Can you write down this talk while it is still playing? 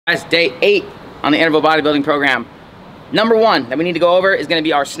Guys, day 8 on the interval bodybuilding program. Number 1 that we need to go over is going to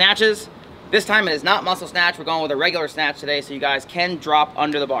be our snatches. This time it is not muscle snatch. We're going with a regular snatch today so you guys can drop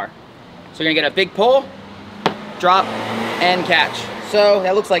under the bar. So you're going to get a big pull, drop, and catch. So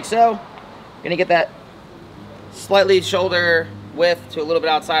that looks like so. You're going to get that slightly shoulder width to a little bit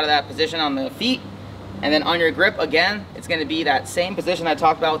outside of that position on the feet. And then on your grip, again, it's going to be that same position I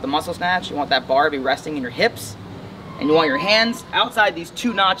talked about with the muscle snatch. You want that bar to be resting in your hips. And you want your hands outside these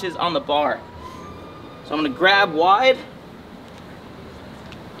 2 notches on the bar. So I'm going to grab wide.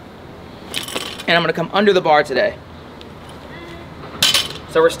 And I'm going to come under the bar today.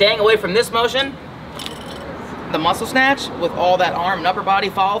 So we're staying away from this motion, the muscle snatch, with all that arm and upper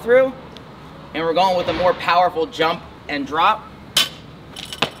body follow through. And we're going with a more powerful jump and drop.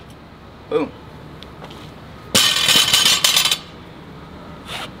 Boom.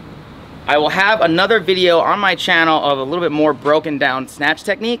 I will have another video on my channel of a little bit more broken down snatch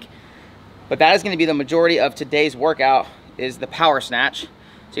technique, but that is going to be the majority of today's workout, is the power snatch.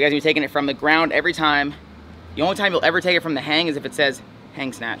 So you guys will be taking it from the ground every time. The only time you'll ever take it from the hang is if it says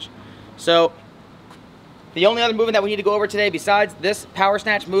hang snatch. So the only other movement that we need to go over today besides this power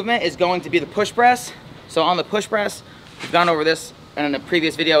snatch movement is going to be the push press. So on the push press, we've gone over this in a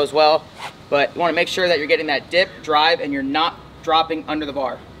previous video as well, but you want to make sure that you're getting that dip, drive, and you're not dropping under the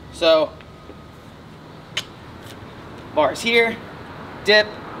bar. So bar is here, dip,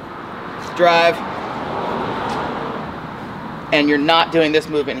 drive, and you're not doing this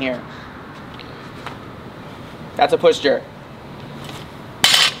movement here. That's a push jerk.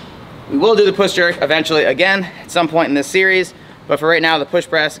 We will do the push jerk eventually again at some point in this series, but for right now the push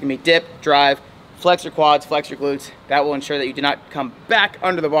press can be dip, drive, flex your quads, flex your glutes. That will ensure that you do not come back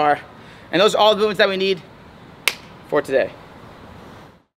under the bar. And those are all the movements that we need for today.